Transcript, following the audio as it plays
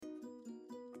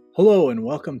Hello and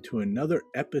welcome to another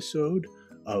episode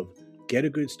of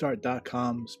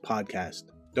GetAGoodStart.com's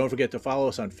podcast. Don't forget to follow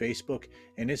us on Facebook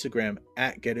and Instagram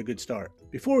at GetAGoodStart.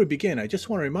 Before we begin, I just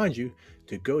want to remind you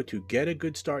to go to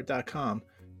GetAGoodStart.com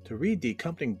to read the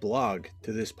accompanying blog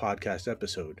to this podcast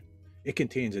episode. It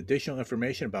contains additional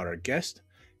information about our guest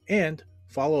and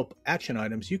follow-up action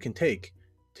items you can take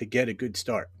to get a good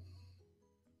start.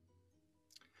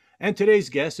 And today's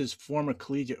guest is former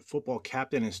collegiate football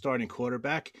captain and starting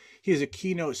quarterback. He is a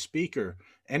keynote speaker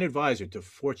and advisor to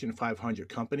Fortune 500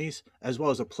 companies, as well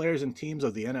as the players and teams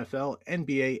of the NFL,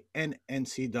 NBA, and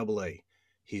NCAA.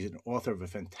 He's an author of a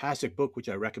fantastic book, which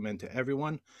I recommend to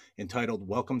everyone, entitled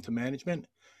Welcome to Management.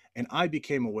 And I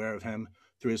became aware of him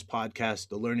through his podcast,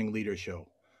 The Learning Leader Show.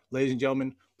 Ladies and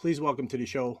gentlemen, please welcome to the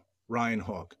show, Ryan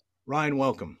Hawk. Ryan,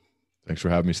 welcome. Thanks for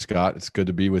having me, Scott. It's good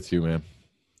to be with you, man.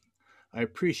 I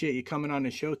appreciate you coming on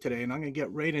the show today, and I'm going to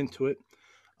get right into it.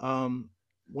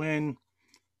 When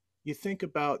you think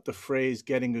about the phrase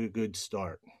getting a good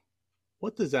start,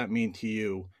 what does that mean to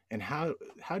you, and how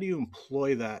do you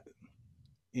employ that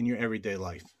in your everyday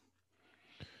life?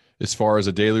 As far as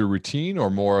a daily routine or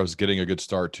more as getting a good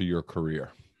start to your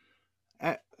career?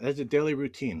 As a daily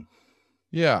routine.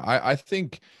 Yeah, I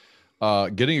think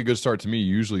getting a good start to me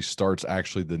usually starts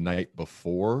actually the night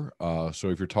before. So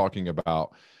if you're talking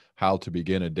about how to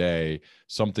begin a day,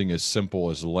 something as simple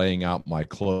as laying out my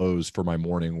clothes for my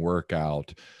morning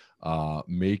workout,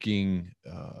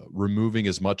 removing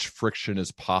as much friction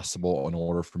as possible in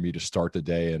order for me to start the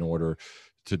day, in order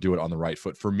to do it on the right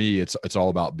foot. For me, it's all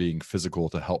about being physical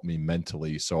to help me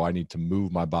mentally. So I need to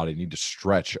move my body, I need to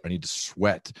stretch, I need to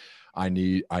sweat. I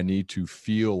need to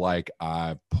feel like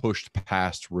I've pushed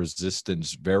past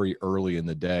resistance very early in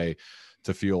the day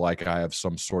to feel like I have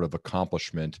some sort of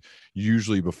accomplishment,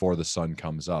 usually before the sun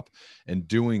comes up. And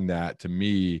doing that, to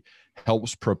me,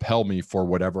 helps propel me for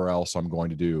whatever else I'm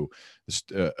going to do.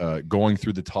 Going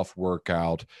through the tough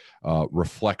workout,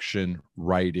 reflection,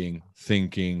 writing,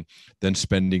 thinking, then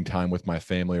spending time with my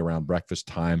family around breakfast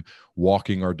time,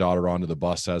 walking our daughter onto the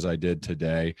bus as I did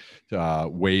today,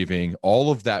 waving,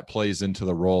 all of that plays into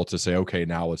the role to say, okay,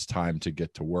 now it's time to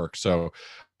get to work. So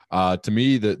to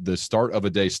me, the start of a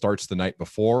day starts the night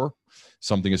before.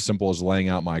 Something as simple as laying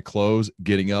out my clothes,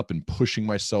 getting up and pushing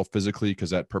myself physically, because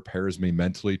that prepares me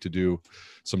mentally to do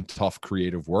some tough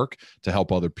creative work to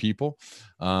help other people,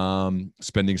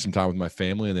 spending some time with my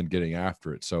family, and then getting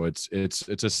after it. So it's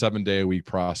a 7-day-a-week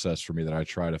process for me that I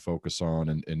try to focus on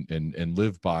and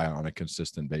live by on a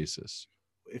consistent basis.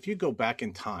 If you go back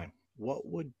in time, what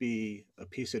would be a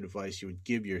piece of advice you would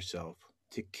give yourself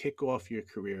to kick off your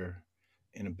career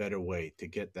in a better way, to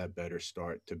get that better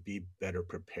start, to be better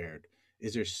prepared?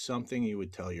 Is there something you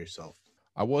would tell yourself?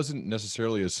 I wasn't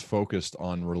necessarily as focused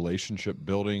on relationship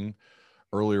building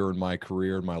earlier in my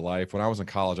career, in my life. When I was in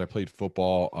college, I played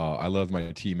football. I loved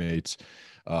my teammates.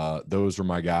 Those were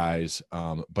my guys.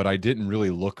 But I didn't really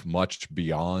look much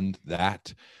beyond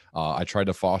that. I tried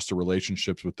to foster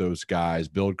relationships with those guys,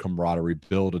 build camaraderie,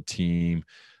 build a team,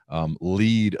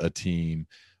 lead a team.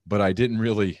 But I didn't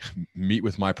really meet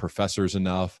with my professors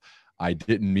enough. I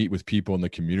didn't meet with people in the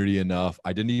community enough.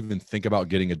 I didn't even think about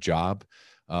getting a job.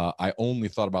 I only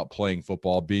thought about playing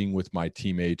football, being with my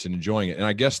teammates, and enjoying it. And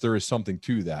I guess there is something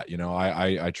to that. You know,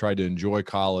 I tried to enjoy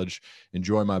college,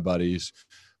 enjoy my buddies,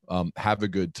 have a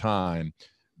good time.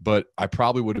 But I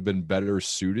probably would have been better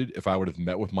suited if I would have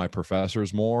met with my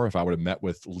professors more, if I would have met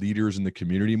with leaders in the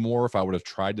community more, if I would have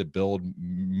tried to build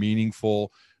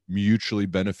meaningful, mutually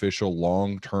beneficial,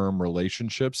 long-term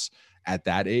relationships at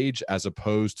that age, as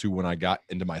opposed to when I got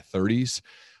into my 30s.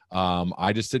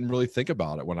 I just didn't really think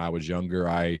about it when I was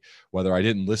younger. Whether I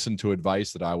didn't listen to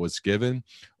advice that I was given,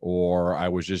 or I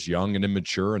was just young and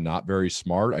immature and not very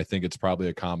smart. I think it's probably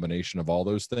a combination of all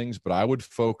those things, but I would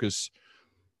focus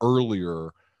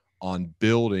earlier on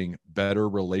building better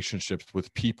relationships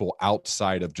with people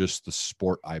outside of just the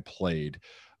sport I played.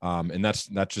 And that's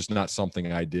just not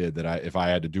something I did, that if I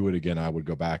had to do it again, I would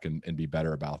go back and be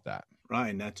better about that.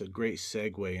 Ryan, that's a great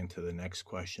segue into the next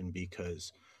question,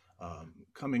 because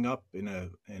coming up in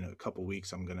a couple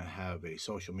weeks, I'm going to have a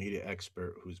social media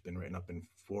expert who's been written up in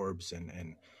Forbes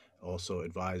and also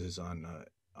advises on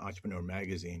Entrepreneur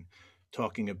Magazine,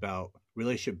 talking about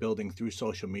relationship building through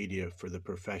social media for the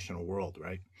professional world,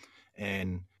 right?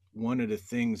 And one of the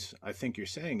things I think you're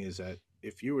saying is that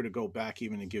if you were to go back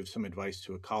even to give some advice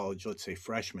to a college, let's say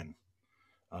freshman,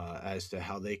 as to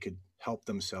how they could help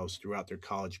themselves throughout their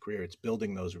college career, it's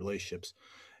building those relationships.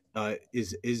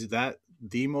 Is that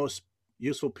the most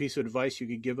useful piece of advice you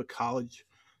could give a college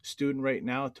student right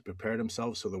now to prepare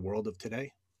themselves for the world of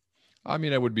today? I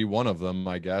mean, it would be one of them,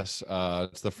 I guess.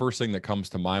 It's the first thing that comes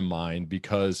to my mind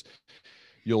because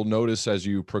you'll notice as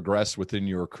you progress within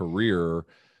your career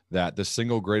that the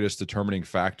single greatest determining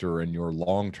factor in your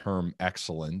long-term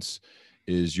excellence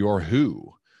is your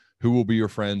who. Who will be your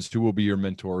friends? Who will be your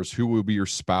mentors? Who will be your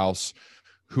spouse?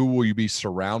 Who will you be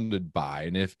surrounded by?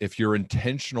 And if you're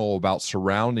intentional about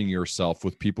surrounding yourself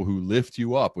with people who lift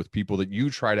you up, with people that you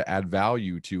try to add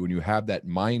value to, and you have that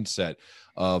mindset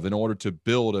of, in order to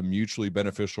build a mutually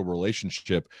beneficial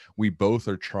relationship, we both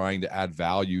are trying to add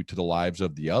value to the lives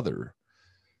of the other.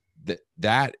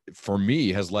 That for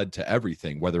me has led to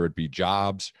everything, whether it be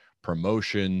jobs,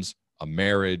 promotions, a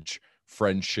marriage,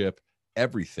 friendship,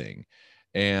 everything.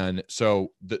 And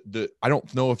so the I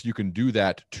don't know if you can do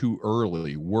that too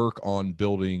early. Work on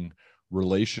building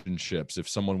relationships. If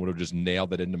someone would have just nailed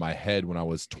that into my head when I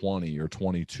was 20 or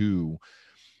 22,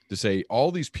 to say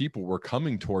all these people were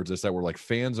coming towards us that were like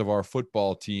fans of our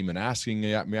football team and asking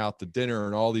me out to dinner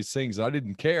and all these things. I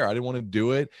didn't care. I didn't want to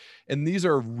do it. And these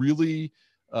are really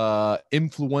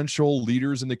influential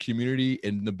leaders in the community,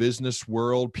 in the business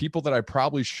world, people that I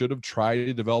probably should have tried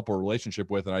to develop a relationship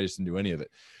with, and I just didn't do any of it.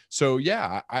 So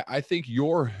yeah, I think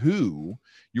your who,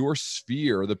 your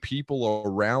sphere, the people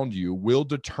around you will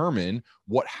determine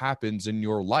what happens in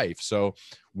your life. So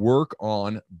work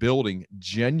on building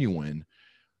genuine,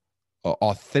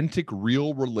 authentic,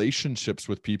 real relationships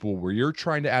with people where you're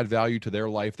trying to add value to their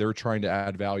life, they're trying to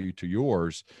add value to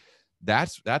yours.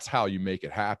 That's how you make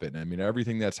it happen. I mean,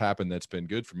 everything that's happened that's been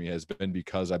good for me has been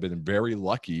because I've been very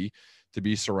lucky to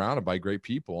be surrounded by great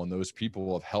people, and those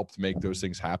people have helped make those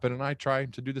things happen, and I try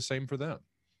to do the same for them.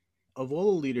 Of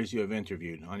all the leaders you have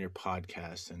interviewed on your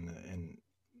podcast, and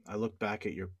I look back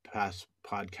at your past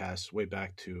podcasts way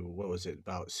back to, what was it,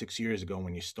 about 6 years ago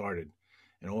when you started,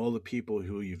 and all the people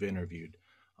who you've interviewed,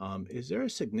 is there a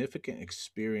significant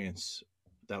experience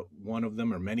that one of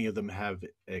them or many of them have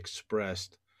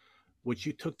expressed, which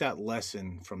you took that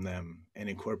lesson from them and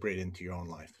incorporated into your own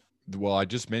life? Well, I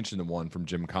just mentioned the one from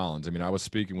Jim Collins. I mean, I was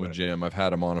speaking with Right. Jim. I've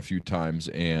had him on a few times,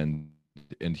 and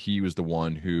he was the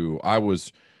one who I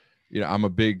was, I'm a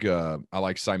big, I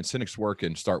like Simon Sinek's work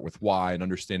and Start With Why, and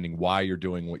understanding why you're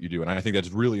doing what you do. And I think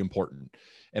that's really important.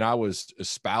 And I was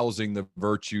espousing the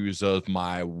virtues of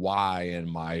my why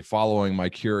and my following my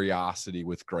curiosity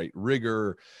with great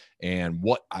rigor and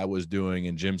what I was doing.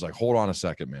 And Jim's like, hold on a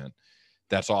second, man.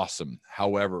 That's awesome.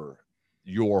 However,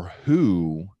 your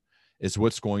who is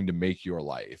what's going to make your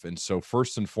life. And so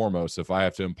first and foremost, if I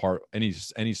have to impart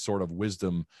any sort of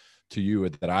wisdom to you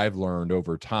that I've learned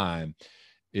over time,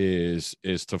 is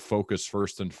to focus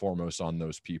first and foremost on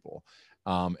those people.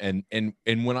 And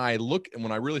when I look and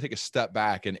when I really take a step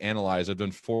back and analyze, I've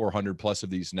done 400 plus of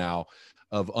these now,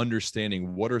 of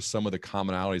understanding what are some of the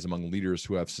commonalities among leaders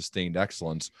who have sustained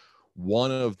excellence.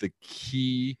 One of the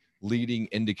key leading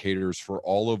indicators for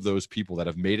all of those people that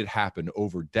have made it happen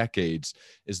over decades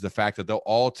is the fact that they'll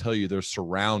all tell you they're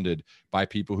surrounded by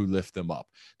people who lift them up.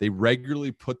 They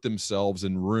regularly put themselves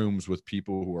in rooms with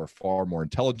people who are far more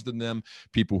intelligent than them,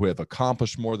 people who have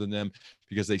accomplished more than them,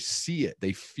 because they see it,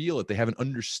 they feel it, they have an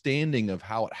understanding of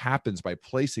how it happens by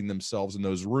placing themselves in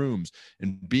those rooms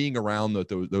and being around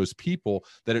those people,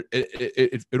 that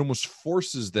it almost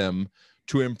forces them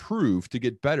to improve, to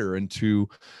get better, and to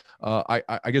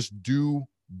I guess do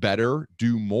better,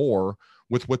 do more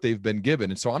with what they've been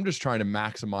given. And so I'm just trying to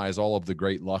maximize all of the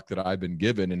great luck that I've been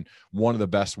given. And one of the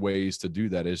best ways to do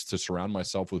that is to surround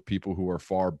myself with people who are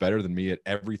far better than me at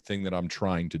everything that I'm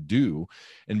trying to do.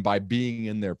 And by being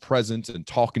in their presence and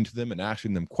talking to them and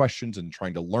asking them questions and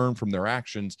trying to learn from their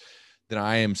actions, then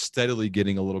I am steadily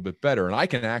getting a little bit better. And I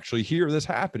can actually hear this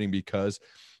happening because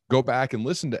go back and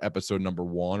listen to episode number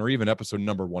 1 or even episode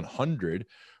number 100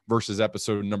 versus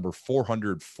episode number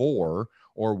 404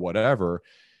 or whatever.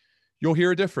 You'll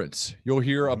hear a difference. You'll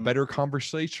hear a Mm-hmm. better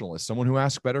conversationalist, someone who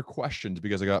asks better questions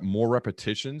because I got more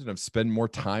repetitions and I've spent more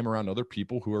time around other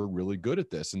people who are really good at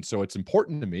this. And so it's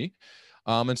important to me.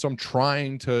 And so I'm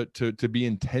trying to be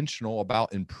intentional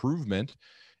about improvement.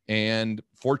 And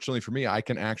fortunately for me, I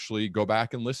can actually go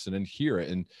back and listen and hear it.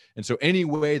 And so any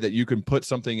way that you can put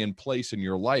something in place in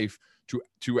your life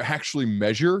to actually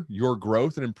measure your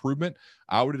growth and improvement,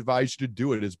 I would advise you to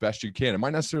do it as best you can. It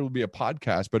might necessarily be a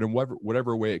podcast, but in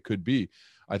whatever way it could be,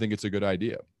 I think it's a good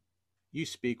idea. You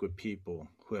speak with people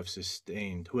who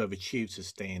have achieved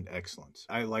sustained excellence.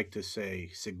 I like to say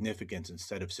significance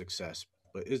instead of success.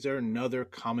 But is there another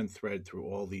common thread through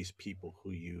all these people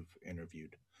who you've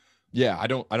interviewed? Yeah, I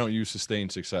don't use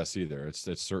sustained success either.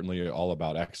 It's certainly all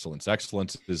about excellence.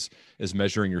 Excellence is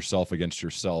measuring yourself against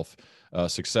yourself.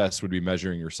 Success would be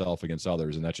measuring yourself against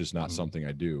others, and that's just not Mhm. something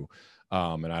I do.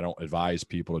 And I don't advise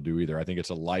people to do either. I think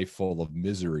it's a life full of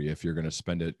misery if you're going to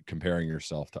spend it comparing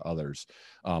yourself to others.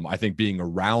 I think being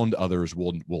around others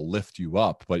will lift you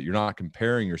up, but you're not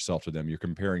comparing yourself to them. You're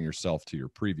comparing yourself to your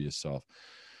previous self.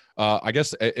 I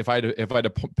guess if I had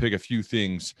to pick a few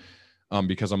things,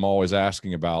 because I'm always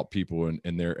asking about people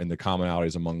and the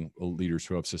commonalities among leaders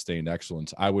who have sustained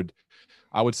excellence. I would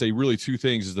say really two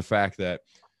things is the fact that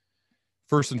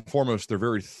first and foremost, they're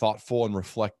very thoughtful and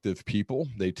reflective people.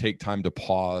 They take time to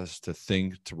pause, to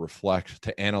think, to reflect,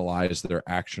 to analyze their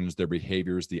actions, their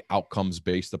behaviors, the outcomes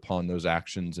based upon those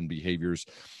actions and behaviors.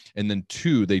 And then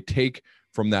two, they take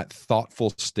from that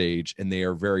thoughtful stage and they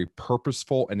are very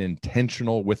purposeful and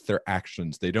intentional with their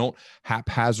actions. They don't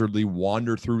haphazardly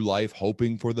wander through life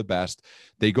hoping for the best.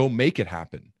 They go make it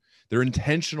happen. They're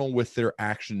intentional with their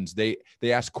actions. They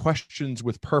ask questions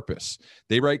with purpose.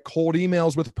 They write cold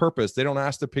emails with purpose. They don't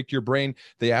ask to pick your brain.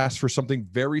 They ask for something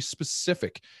very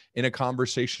specific in a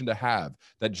conversation to have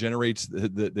that generates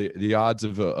the odds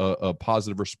of a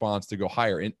positive response to go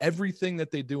higher. In everything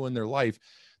that they do in their life,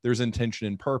 there's intention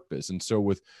and purpose. And so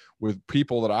with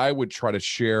people that I would try to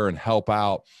share and help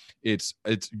out, it's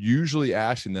usually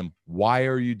asking them, why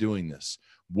are you doing this?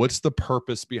 What's the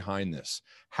purpose behind this?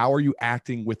 How are you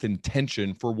acting with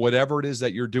intention for whatever it is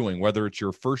that you're doing, whether it's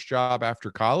your first job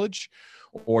after college,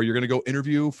 or you're going to go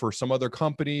interview for some other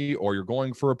company, or you're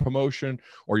going for a promotion,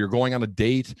 or you're going on a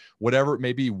date, whatever it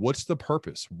may be? What's the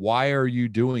purpose? Why are you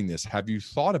doing this? Have you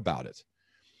thought about it?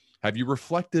 Have you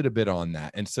reflected a bit on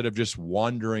that instead of just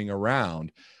wandering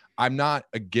around? I'm not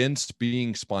against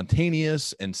being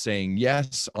spontaneous and saying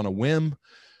yes on a whim,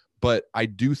 but I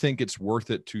do think it's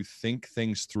worth it to think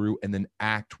things through and then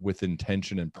act with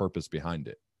intention and purpose behind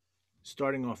it.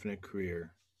 Starting off in a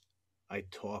career, I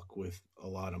talk with a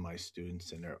lot of my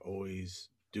students, and they're always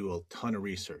do a ton of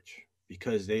research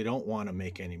because they don't want to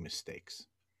make any mistakes.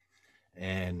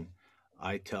 And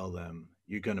I tell them,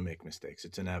 you're going to make mistakes.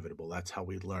 It's inevitable. That's how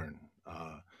we learn.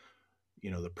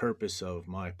 The purpose of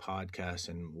my podcast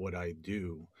and what I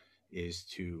do is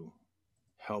to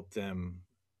help them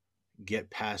get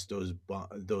past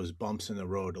those bumps in the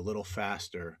road a little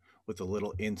faster with a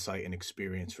little insight and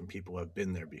experience from people who have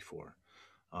been there before.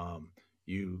 Um,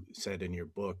 you said in your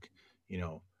book, you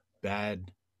know,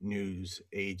 bad news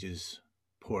ages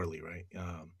poorly, right?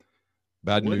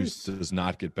 Bad What news is does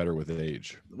not get better with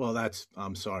age. well? That's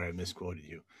I'm sorry, I misquoted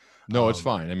you. No, it's Um,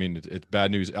 fine. I mean, it's bad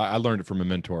news. I learned it from a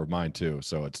mentor of mine too.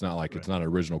 So it's not like it's right not an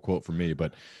original quote from me,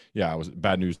 but yeah,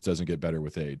 bad news doesn't get better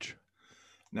with age.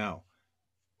 now,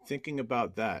 thinking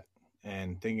about that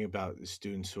and thinking about the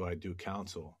students who I do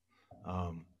counsel,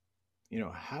 um,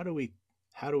 how do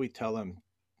we tell them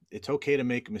it's okay to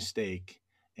make a mistake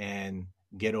and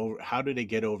get over? How do they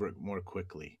get over it more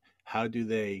quickly? How do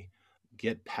they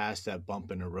get past that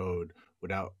bump in the road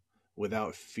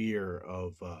without fear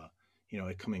of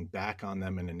it coming back on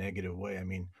them in a negative way? I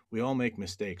mean, we all make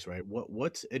mistakes, right?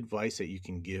 What's advice that you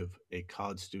can give a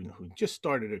college student who just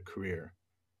started a career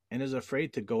and is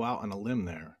afraid to go out on a limb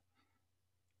there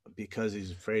because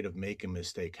he's afraid of making a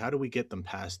mistake? How do we get them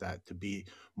past that to be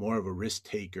more of a risk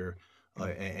taker,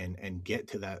 and get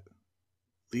to that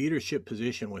leadership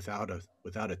position without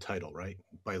a title, right?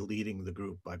 By leading the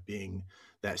group, by being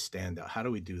that standout. How do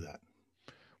we do that?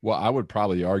 Well, I would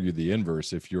probably argue the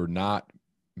inverse. If you're not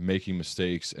making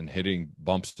mistakes and hitting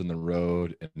bumps in the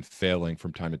road and failing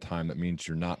from time to time, that means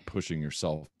you're not pushing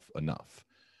yourself enough.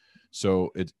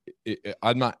 So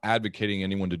I'm not advocating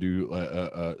anyone to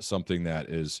do something that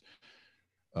is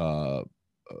uh,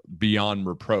 beyond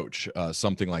reproach,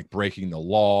 something like breaking the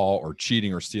law or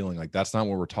cheating or stealing. Like that's not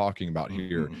what we're talking about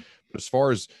here. Mm-hmm. But as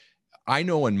far as I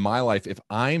know in my life, if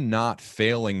I'm not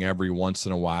failing every once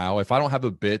in a while, if I don't have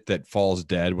a bit that falls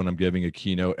dead when I'm giving a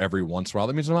keynote every once in a while,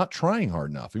 that means I'm not trying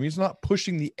hard enough. It means I'm not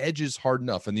pushing the edges hard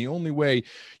enough. And the only way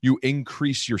you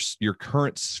increase your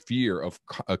current sphere of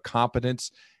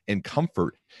competence and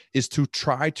comfort is to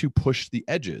try to push the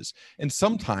edges. And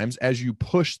sometimes as you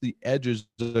push the edges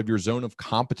of your zone of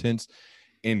competence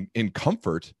in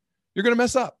comfort, you're going to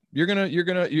mess up.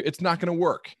 It's not going to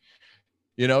work.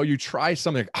 You try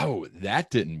something, oh,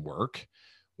 that didn't work.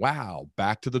 Wow,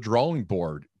 back to the drawing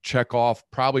board. Check off,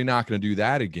 probably not going to do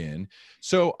that again.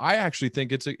 So I actually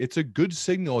think it's a good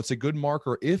signal. It's a good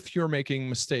marker if you're making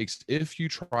mistakes, if you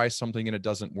try something and it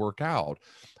doesn't work out.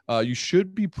 You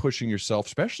should be pushing yourself,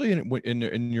 especially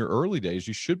in your early days.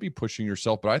 You should be pushing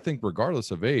yourself. But I think regardless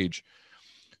of age,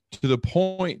 to the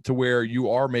point to where you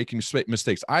are making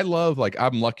mistakes. I love, like,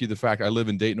 I'm lucky the fact I live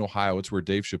in Dayton, Ohio. It's where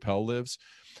Dave Chappelle lives.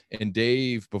 And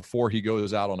Dave, before he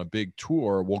goes out on a big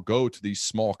tour, will go to these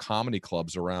small comedy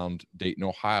clubs around Dayton,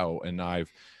 Ohio. And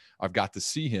I've got to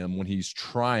see him when he's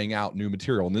trying out new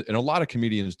material. And a lot of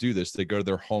comedians do this. They go to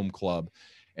their home club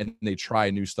and they try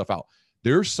new stuff out.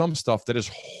 There's some stuff that is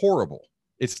horrible.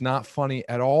 It's not funny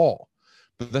at all.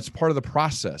 But that's part of the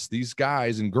process. These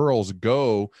guys and girls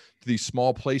go to these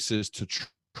small places to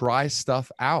try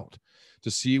stuff out, to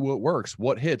see what works,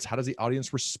 what hits, how does the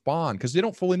audience respond? Because they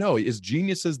don't fully know. As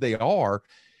genius as they are,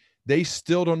 they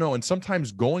still don't know. And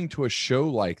sometimes going to a show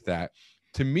like that,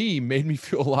 to me, made me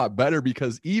feel a lot better,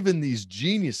 because even these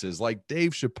geniuses like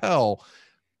Dave Chappelle,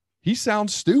 he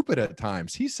sounds stupid at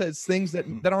times. He says things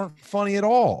that aren't funny at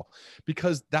all,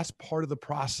 because that's part of the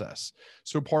process.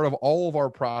 So part of all of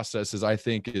our processes, I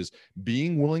think, is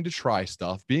being willing to try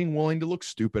stuff, being willing to look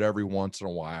stupid every once in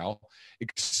a while,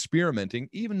 experimenting,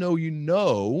 even though you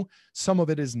know some of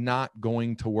it is not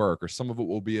going to work or some of it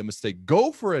will be a mistake.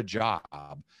 Go for a job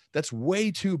that's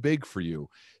way too big for you.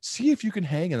 See if you can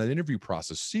hang in that interview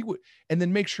process. And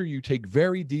then make sure you take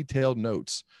very detailed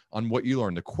notes on what you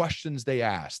learned, the questions they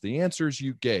asked, the answers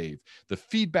you gave, the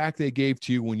feedback they gave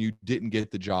to you when you didn't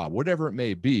get the job, whatever it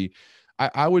may be.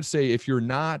 I would say if you're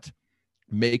not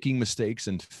making mistakes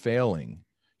and failing,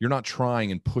 you're not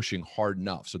trying and pushing hard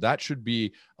enough. So that should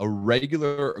be a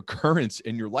regular occurrence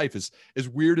in your life. As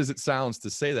weird as it sounds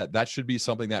to say that, that should be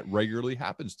something that regularly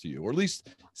happens to you, or at least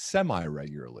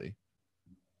semi-regularly.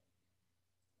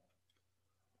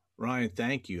 Ryan,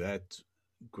 thank you. That's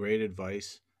great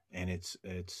advice, and it's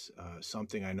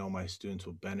something I know my students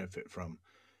will benefit from.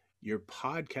 Your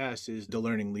podcast is the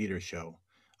Learning Leader Show.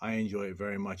 I enjoy it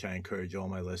very much. I encourage all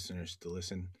my listeners to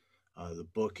listen. The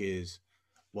book is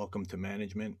Welcome to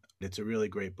Management. It's a really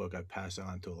great book. I pass it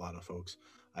on to a lot of folks.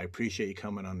 I appreciate you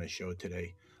coming on the show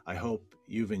today. I hope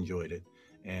you've enjoyed it,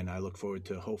 and I look forward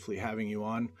to hopefully having you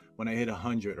on when I hit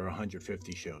 100 or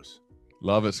 150 shows.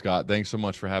 Love it, Scott. Thanks so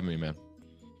much for having me, man.